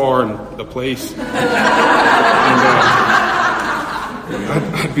had a car and a place. And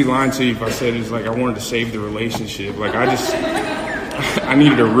I'd be lying to you if I said it was like I wanted to save the relationship. Like I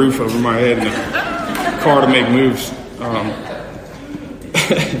needed a roof over my head and a car to make moves.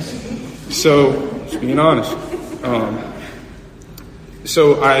 So, just being honest.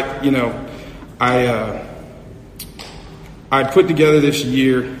 So I'd put together this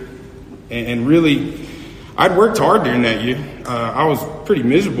year, and really, I'd worked hard during that year. I was pretty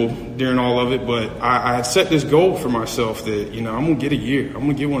miserable during all of it, but I had set this goal for myself that, I'm going to get a year. I'm going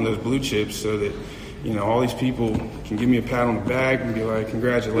to get one of those blue chips so that, all these people can give me a pat on the back and be like,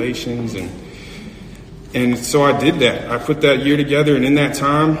 congratulations. And so I did that. I put that year together, and in that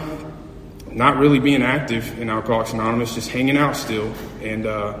time, not really being active in Alcoholics Anonymous, just hanging out still. And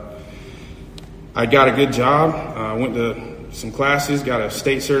I got a good job. I went to some classes, got a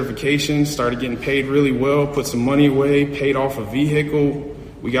state certification, started getting paid really well, put some money away, paid off a vehicle.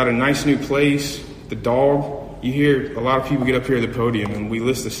 We got a nice new place. The dog. You hear a lot of people get up here at the podium and we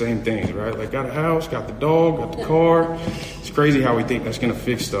list the same things, right? Like got a house, got the dog, got the car. It's crazy how we think that's going to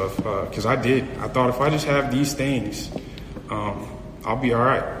fix stuff. Because I did. I thought if I just have these things, I'll be all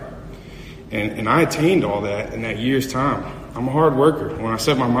right. And I attained all that in that year's time. I'm a hard worker. When I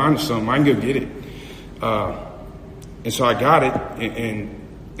set my mind to something, I can go get it. And so I got it,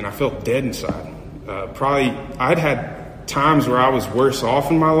 and I felt dead inside. Probably I'd had times where I was worse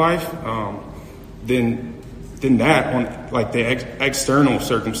off in my life than that on like the external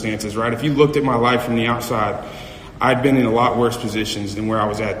circumstances, right? If you looked at my life from the outside, I'd been in a lot worse positions than where I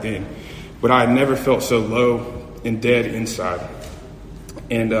was at then. But I had never felt so low and dead inside.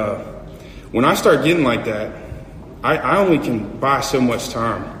 And when I start getting like that, I only can buy so much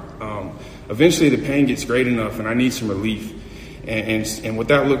time. Eventually the pain gets great enough and I need some relief. And what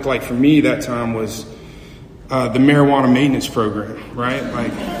that looked like for me that time was the marijuana maintenance program, right?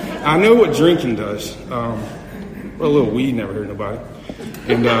 Like, I know what drinking does. Well, a little weed never hurt nobody.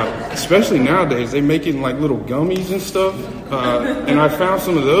 And especially nowadays, they make it in like little gummies and stuff. And I found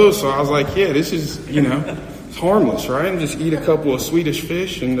some of those, so I was like, yeah, this is, it's harmless, right? And just eat a couple of Swedish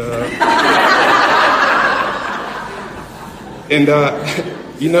fish and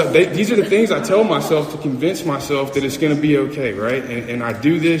these are the things I tell myself to convince myself that it's going to be okay, right? And I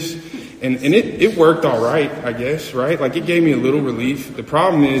do this, and it worked all right, I guess, right? Like, it gave me a little relief. The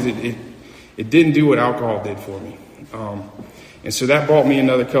problem is it didn't do what alcohol did for me. And so that bought me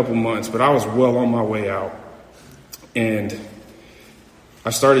another couple months, but I was well on my way out. And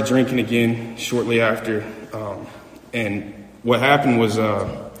I started drinking again shortly after. And what happened was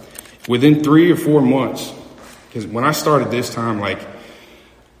within 3 or 4 months, because when I started this time, like,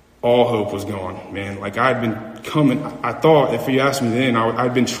 all hope was gone, man. Like, I thought, if you asked me then,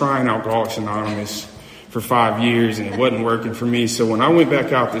 I'd been trying Alcoholics Anonymous for 5 years and it wasn't working for me. So when I went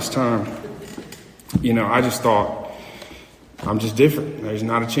back out this time, I just thought, I'm just different. There's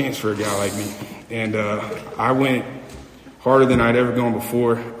not a chance for a guy like me. And I went harder than I'd ever gone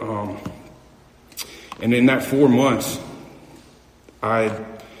before. And in that 4 months,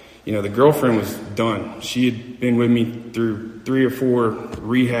 the girlfriend was done. She had been with me through 3 or 4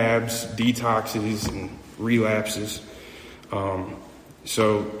 rehabs, detoxes, and relapses.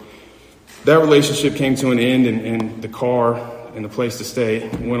 So that relationship came to an end, and the car and the place to stay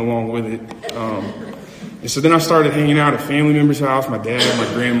went along with it. And so then I started hanging out at family members' house, my dad, my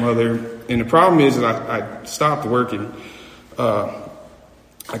grandmother. And the problem is that I stopped working.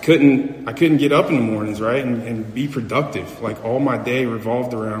 I couldn't get up in the mornings, right, and be productive. Like, all my day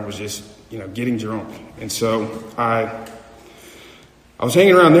revolved around was just, getting drunk. And so I was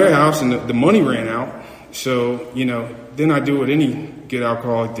hanging around their house, and the money ran out. So, then I do what any good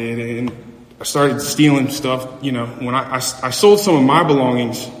alcoholic did, and I started stealing stuff. When I sold some of my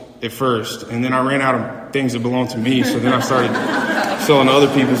belongings at first, and then I ran out of things that belonged to me. So then I started selling other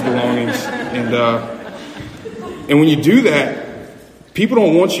people's belongings, and when you do that, people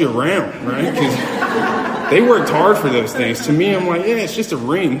don't want you around, right? Because they worked hard for those things. To me, I'm like, yeah, it's just a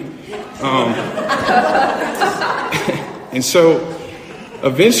ring. And so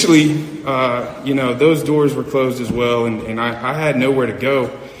eventually, those doors were closed as well, and I had nowhere to go.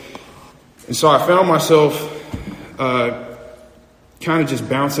 And so I found myself kind of just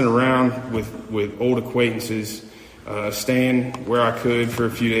bouncing around with old acquaintances, staying where I could for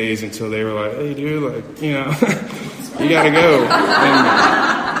a few days until they were like, hey, dude, like, you gotta go.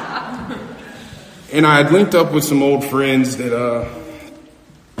 And I had linked up with some old friends that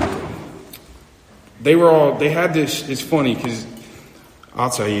they had this. It's funny because I'll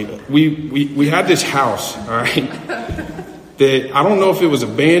tell you, we had this house, all right, that I don't know if it was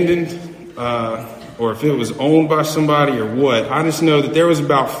abandoned or if it was owned by somebody or what. I just know that there was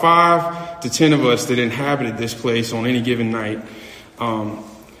about 5 to 10 of us that inhabited this place on any given night.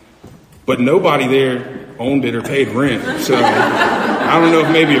 But nobody there owned it or paid rent. So I don't know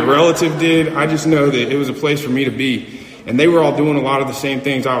if maybe a relative did. I just know that it was a place for me to be. And they were all doing a lot of the same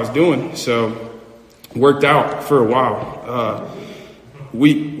things I was doing. So it worked out for a while.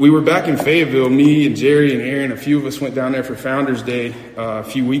 We were back in Fayetteville, me and Jerry and Aaron, a few of us went down there for Founders Day a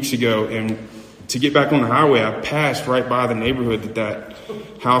few weeks ago. And to get back on the highway, I passed right by the neighborhood that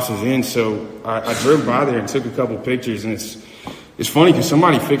house is in. So I drove by there and took a couple pictures. And it's funny because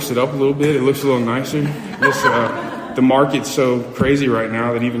somebody fixed it up a little bit. It looks a little nicer. The market's so crazy right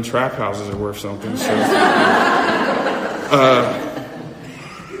now that even trap houses are worth something. So,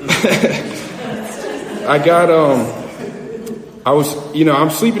 I'm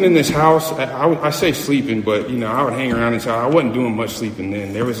sleeping in this house. I say sleeping, but, I would hang around until I wasn't doing much sleeping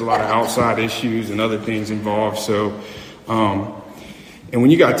then. There was a lot of outside issues and other things involved. So, and when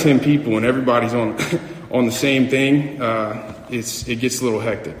you got 10 people and everybody's on the same thing, it gets a little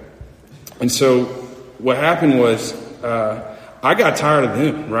hectic. And so what happened was, I got tired of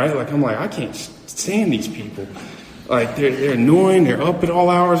them, right? Like, I'm like, I can't stand these people. Like, they're annoying. They're up at all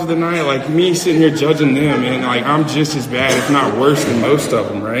hours of the night. Like, me sitting here judging them, and, like, I'm just as bad, if not worse, than most of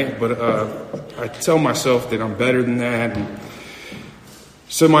them, right? But I tell myself that I'm better than that. And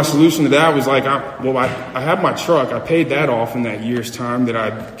so my solution to that was, like, I had my truck. I paid that off in that year's time that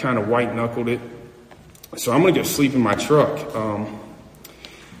I'd kind of white-knuckled it. So I'm going to go sleep in my truck.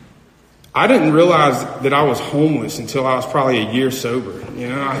 I didn't realize that I was homeless until I was probably a year sober. You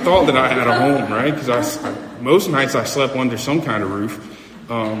know, I thought that I had a home, right? Because most nights I slept under some kind of roof.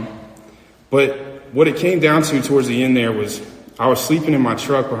 But what it came down to towards the end there was I was sleeping in my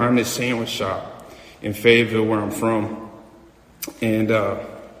truck behind this sandwich shop in Fayetteville, where I'm from. And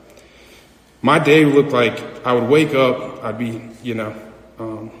my day looked like I would wake up, I'd be,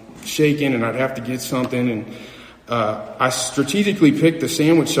 shaking, and I'd have to get something. And I strategically picked the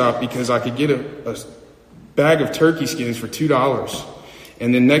sandwich shop because I could get a bag of turkey skins for $2.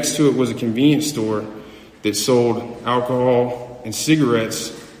 And then next to it was a convenience store that sold alcohol and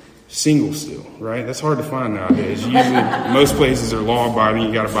cigarettes single still, right? That's hard to find nowadays. Usually most places are law abiding,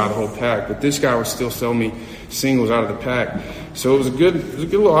 you got to buy the whole pack. But this guy would still sell me singles out of the pack. So it was a good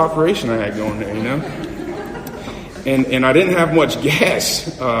little operation I had going there, you know? And I didn't have much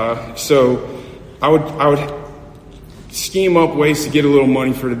gas. So I would scheme up ways to get a little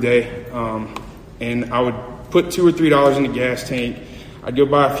money for the day. And I would put $2 or $3 in the gas tank. I'd go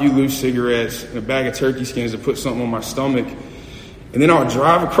buy a few loose cigarettes and a bag of turkey skins to put something on my stomach. And then I would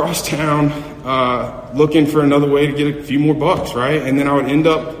drive across town looking for another way to get a few more bucks, right? And then I would end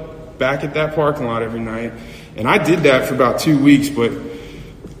up back at that parking lot every night. And I did that for about 2 weeks, but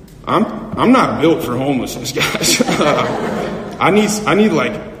I'm not built for homelessness, guys. I need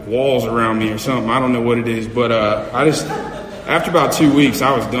like walls around me or something. I don't know what it is, but after about 2 weeks,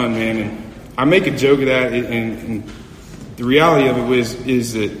 I was done, man. And I make a joke of that, and the reality of it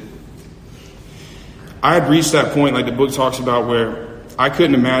is that I had reached that point, like the book talks about, where I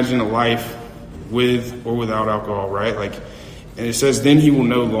couldn't imagine a life with or without alcohol, right? Like, and it says, then he will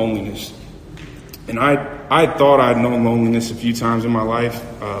know loneliness. And I thought I'd known loneliness a few times in my life,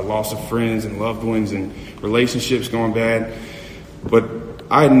 loss of friends and loved ones and relationships going bad. But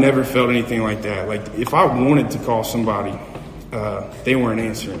I had never felt anything like that. Like, if I wanted to call somebody, they weren't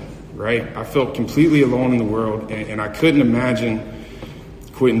answering, right? I felt completely alone in the world, and I couldn't imagine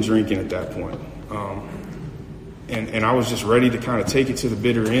quitting drinking at that point. And I was just ready to kind of take it to the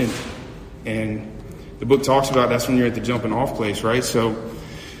bitter end. And the book talks about that's when you're at the jumping off place, right? So,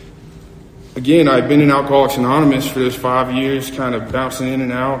 again, I'd been in Alcoholics Anonymous for those 5 years, kind of bouncing in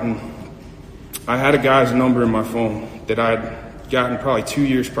and out. And I had a guy's number in my phone that I'd gotten probably 2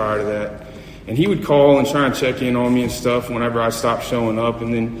 years prior to that. And he would call and try and check in on me and stuff whenever I stopped showing up.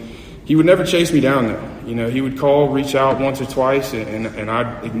 And then he would never chase me down, though. You know, he would call, reach out once or twice, and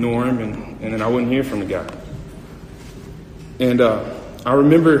I'd ignore him, and then I wouldn't hear from the guy. And I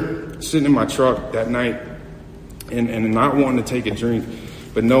remember sitting in my truck that night and not wanting to take a drink,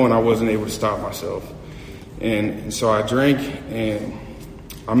 but knowing I wasn't able to stop myself. And so I drank, and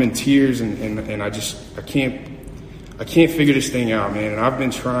I'm in tears, and I can't figure this thing out, man. And I've been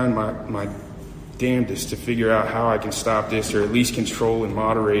trying my damnedest to figure out how I can stop this, or at least control and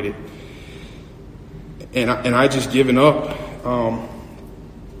moderate it. And I just given up.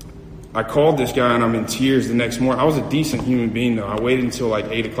 I called this guy, and I'm in tears the next morning. I was a decent human being, though. I waited until like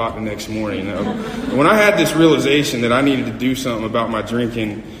 8 o'clock the next morning. You know? When I had this realization that I needed to do something about my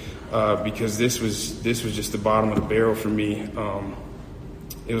drinking, because this was just the bottom of the barrel for me.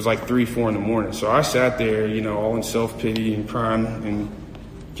 It was like 3, 4 in the morning. So I sat there, you know, all in self-pity and crying, and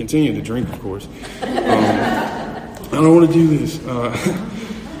continued to drink, of course. I don't want to do this.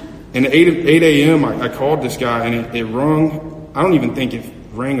 And at 8 a.m., I called this guy, and it rung. I don't even think it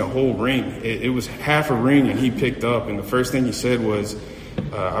rang a whole ring. It was half a ring, and he picked up. And the first thing he said was,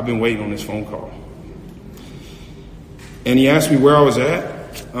 I've been waiting on this phone call. And he asked me where I was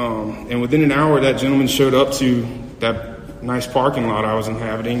at. And within an hour, that gentleman showed up to that nice parking lot I was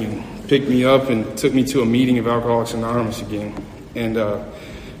inhabiting and picked me up and took me to a meeting of Alcoholics Anonymous again. And,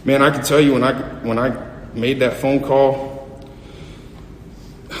 man, I can tell you when I made that phone call,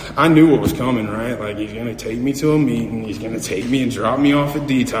 I knew what was coming, right? Like, he's going to take me to a meeting. He's going to take me and drop me off at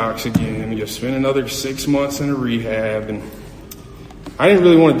detox again. And just spend another 6 months in a rehab. And I didn't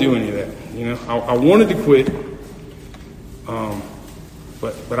really want to do any of that. You know, I wanted to quit.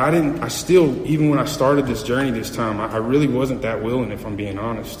 But I still, even when I started this journey this time, I really wasn't that willing, if I'm being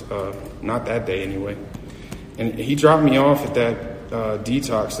honest. Not that day anyway. And he dropped me off at that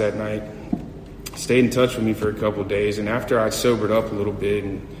detox that night. Stayed in touch with me for a couple of days. And after I sobered up a little bit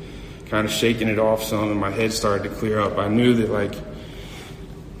and kind of shaking it off some, and my head started to clear up, I knew that, like,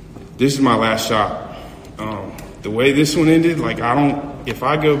 this is my last shot. the way this one ended, like, if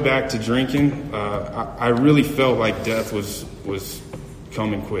I go back to drinking, I really felt like death was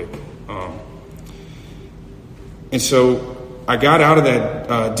coming quick. And so I got out of that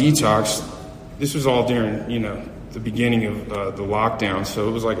detox. This was all during, the beginning of the lockdown, so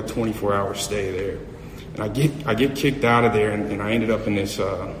it was like a 24-hour stay there. And I get kicked out of there, and I ended up in this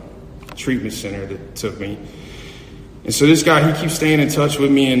treatment center that took me. And so this guy, he keeps staying in touch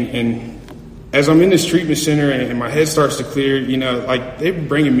with me, and as I'm in this treatment center and my head starts to clear, like, they're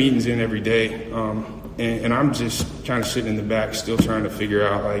bringing meetings in every day, and I'm just kind of sitting in the back still trying to figure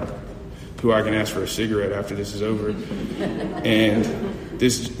out, like, who I can ask for a cigarette after this is over. And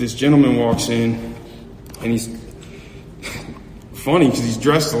this gentleman walks in, and he's funny because he's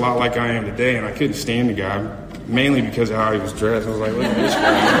dressed a lot like I am today, and I couldn't stand the guy, mainly because of how he was dressed. I was like, look at this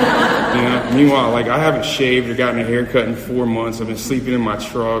guy. Meanwhile, like, I haven't shaved or gotten a haircut in 4 months. I've been sleeping in my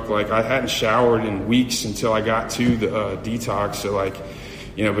truck. Like, I hadn't showered in weeks until I got to the detox. So, like,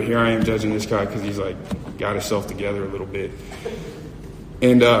 but here I am judging this guy because he's, like, got himself together a little bit.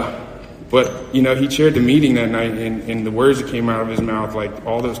 And, but, he chaired the meeting that night, and the words that came out of his mouth, like,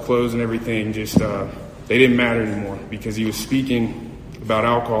 all those clothes and everything, just, they didn't matter anymore, because he was speaking about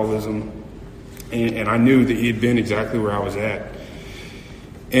alcoholism, and I knew that he had been exactly where I was at.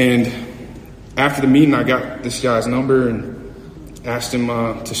 And after the meeting, I got this guy's number and asked him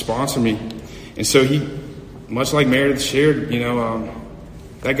to sponsor me. And so he, much like Meredith shared,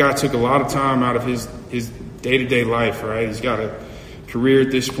 that guy took a lot of time out of his day-to-day life, right? He's got a career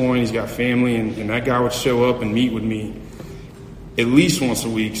at this point, he's got family, and that guy would show up and meet with me at least once a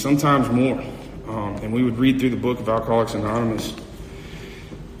week, sometimes more. And we would read through the book of Alcoholics Anonymous.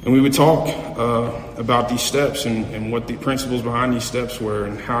 And we would talk about these steps and what the principles behind these steps were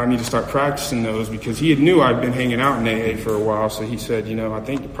and how I need to start practicing those, because he had knew I'd been hanging out in AA for a while. So he said, I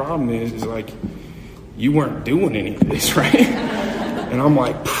think the problem is like, you weren't doing any of this, right? And I'm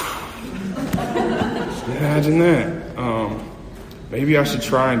like, imagine that. Maybe I should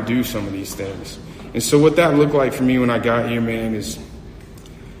try and do some of these things. And so what that looked like for me when I got here, man, is,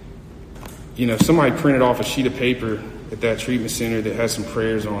 somebody printed off a sheet of paper at that treatment center that had some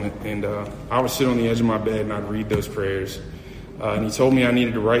prayers on it. And I would sit on the edge of my bed and I'd read those prayers. And he told me I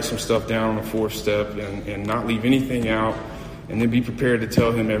needed to write some stuff down on the 4th step and not leave anything out, and then be prepared to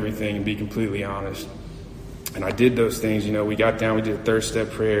tell him everything and be completely honest. And I did those things. We got down, we did a 3rd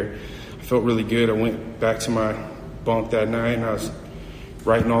step prayer. I felt really good. I went back to my bunk that night and I was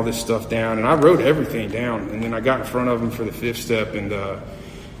writing all this stuff down, and I wrote everything down. And then I got in front of him for the 5th step, and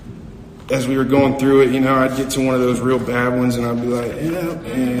as we were going through it, I'd get to one of those real bad ones, and I'd be like, yeah.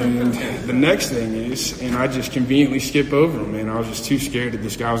 And the next thing is, and I just conveniently skip over them, and I was just too scared that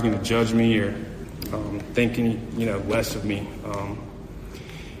this guy was going to judge me or think any, less of me.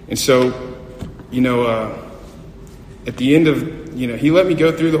 And so, at the end of, he let me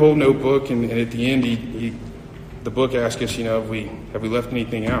go through the whole notebook, and at the end, the book asked us, have we left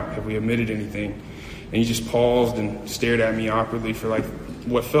anything out? Have we omitted anything? And he just paused and stared at me awkwardly for like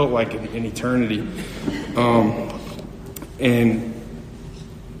what felt like an eternity. And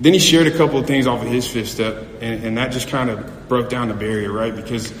then he shared a couple of things off of his 5th step, and that just kind of broke down the barrier, right?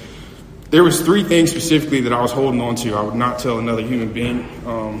 Because there was 3 things specifically that I was holding on to. I would not tell another human being.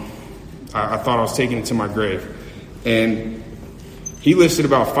 I thought I was taking it to my grave. And he listed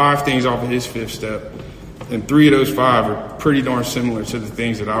about 5 things off of his 5th step, and 3 of those 5 are pretty darn similar to the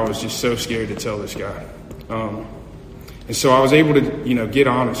things that I was just so scared to tell this guy. And so I was able to, get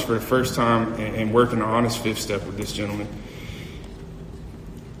honest for the first time and work an honest 5th step with this gentleman.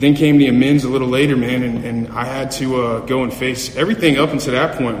 Then came the amends a little later, man, and I had to go and face everything up until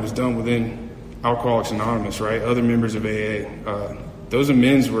that point was done within Alcoholics Anonymous, right? Other members of AA. Those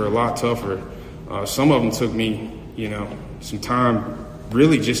amends were a lot tougher. Some of them took me, some time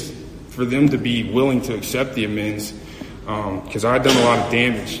really just for them to be willing to accept the amends, because I had done a lot of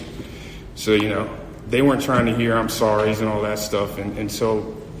damage. So, they weren't trying to hear I'm sorry's and all that stuff. And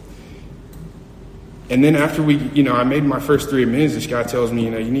then after I made my first 3 amends, this guy tells me,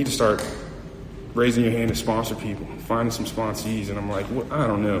 you need to start raising your hand to sponsor people, finding some sponsees. And I'm like, well, I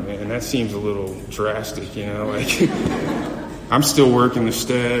don't know, man. That seems a little drastic, I'm still working the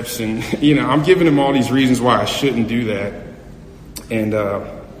steps, and, I'm giving him all these reasons why I shouldn't do that. And,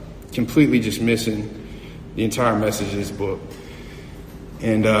 completely just missing the entire message of this book.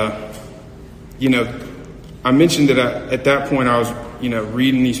 And, I mentioned that at that point I was,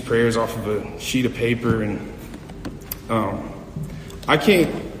 reading these prayers off of a sheet of paper, and I can't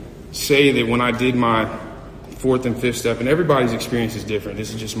say that when I did my 4th and 5th step, and everybody's experience is different,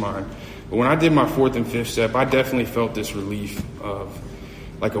 this is just mine, but when I did my 4th and 5th step, I definitely felt this relief of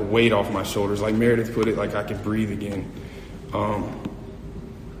like a weight off my shoulders. Like Meredith put it, like I could breathe again.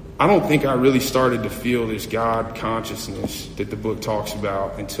 I don't think I really started to feel this God consciousness that the book talks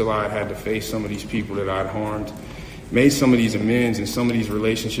about until I had to face some of these people that I'd harmed, made some of these amends, and some of these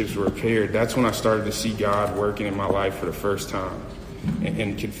relationships were repaired. That's when I started to see God working in my life for the first time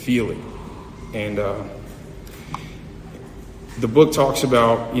and could feel it. And the book talks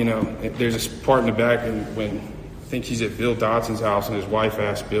about, there's this part in the back when I think he's at Bill Dodson's house and his wife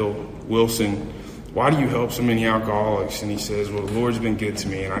asked Bill Wilson, why do you help so many alcoholics? And he says, well, the Lord's been good to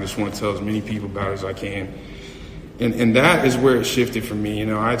me, and I just want to tell as many people about it as I can. And that is where it shifted for me.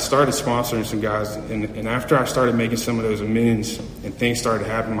 I had started sponsoring some guys, and after I started making some of those amends and things started to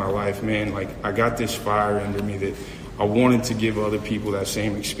happen in my life, man, like I got this fire under me that I wanted to give other people that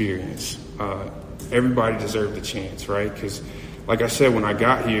same experience. Everybody deserved a chance, right? Because like I said, when I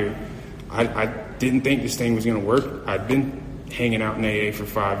got here, I didn't think this thing was going to work. I'd been hanging out in AA for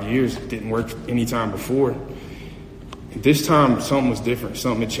 5 years. It didn't work any time before. And this time, something was different.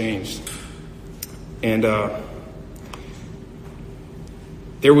 Something had changed. And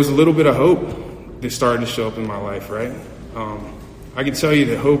there was a little bit of hope that started to show up in my life, right? I can tell you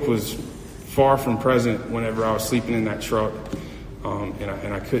that hope was far from present whenever I was sleeping in that truck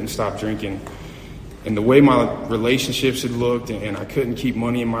and I couldn't stop drinking. And the way my relationships had looked, and I couldn't keep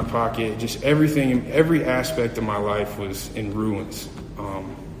money in my pocket, just everything, every aspect of my life was in ruins.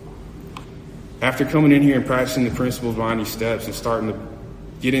 After coming in here and practicing the principles behind these steps and starting to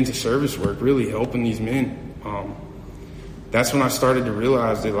get into service work, really helping these men, that's when I started to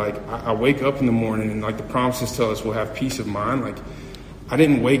realize that, like, I wake up in the morning and, like, the promises tell us we'll have peace of mind. Like, I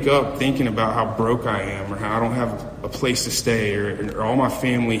didn't wake up thinking about how broke I am or how I don't have a place to stay or all my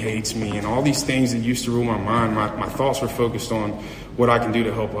family hates me and all these things that used to rule my mind. My thoughts were focused on what I can do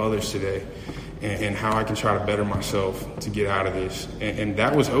to help others today and how I can try to better myself to get out of this. And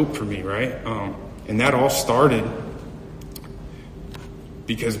that was hope for me, right? And that all started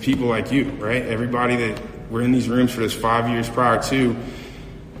because of people like you, right? Everybody that were in these rooms for those 5 years prior to,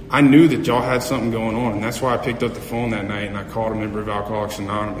 I knew that y'all had something going on, and that's why I picked up the phone that night and I called a member of Alcoholics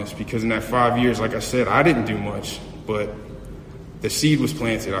Anonymous, because in that 5 years, like I said, I didn't do much, but the seed was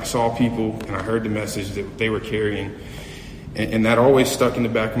planted. I saw people and I heard the message that they were carrying, and that always stuck in the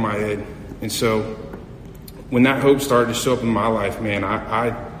back of my head. And so when that hope started to show up in my life, man,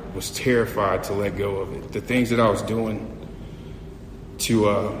 I was terrified to let go of it. The things that I was doing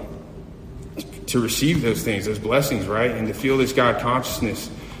to receive those things, those blessings, right, and to feel this God consciousness,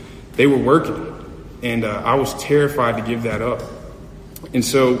 they were working, and I was terrified to give that up. And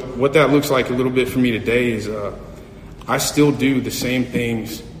so what that looks like a little bit for me today is I still do the same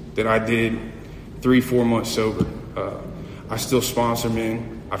things that I did 3-4 months sober. I still sponsor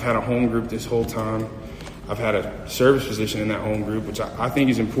men. I've had a home group this whole time. I've had a service position in that home group, which I think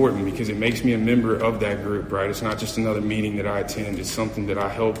is important because it makes me a member of that group, right? It's not just another meeting that I attend. It's something that I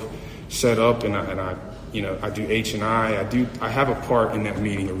help set up, and I do H&I. I have a part in that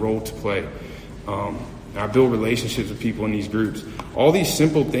meeting, a role to play. I build relationships with people in these groups. All these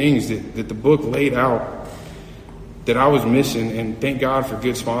simple things that the book laid out that I was missing, and thank God for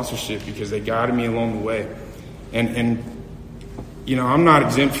good sponsorship because they guided me along the way. And I'm not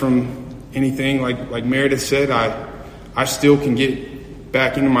exempt from anything. Like Meredith said, I still can get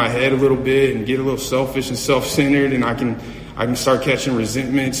back into my head a little bit and get a little selfish and self-centered, and I can start catching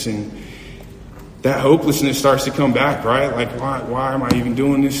resentments, and that hopelessness starts to come back, right? Like, why am I even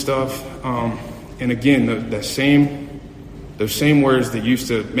doing this stuff? And again, those same words that used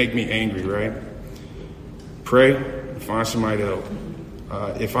to make me angry, right? Pray and find somebody to help.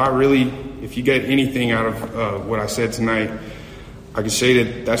 If you get anything out of what I said tonight, I can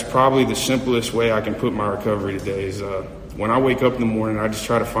say that's probably the simplest way I can put my recovery today is when I wake up in the morning, I just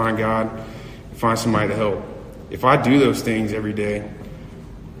try to find God and find somebody to help. If I do those things every day,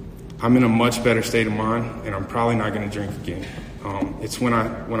 I'm in a much better state of mind, and I'm probably not going to drink again. It's when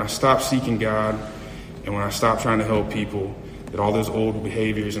I stop seeking God and when I stop trying to help people that all those old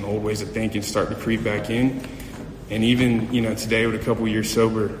behaviors and old ways of thinking start to creep back in. And even, today with a couple years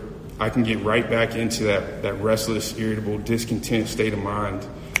sober, I can get right back into that restless, irritable, discontent state of mind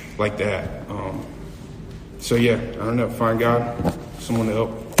like that. So yeah, I don't know, find God, someone to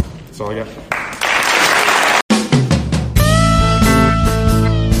help. That's all I got.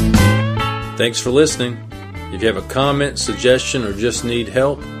 Thanks for listening. If you have a comment, suggestion, or just need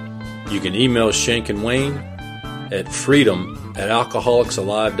help, you can email Shank and Wayne at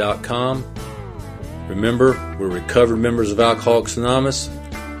freedom@alcoholicsalive.com. Remember, we're recovered members of Alcoholics Anonymous,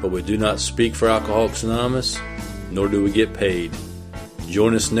 but we do not speak for Alcoholics Anonymous, nor do we get paid.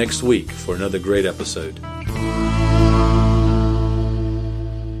 Join us next week for another great episode.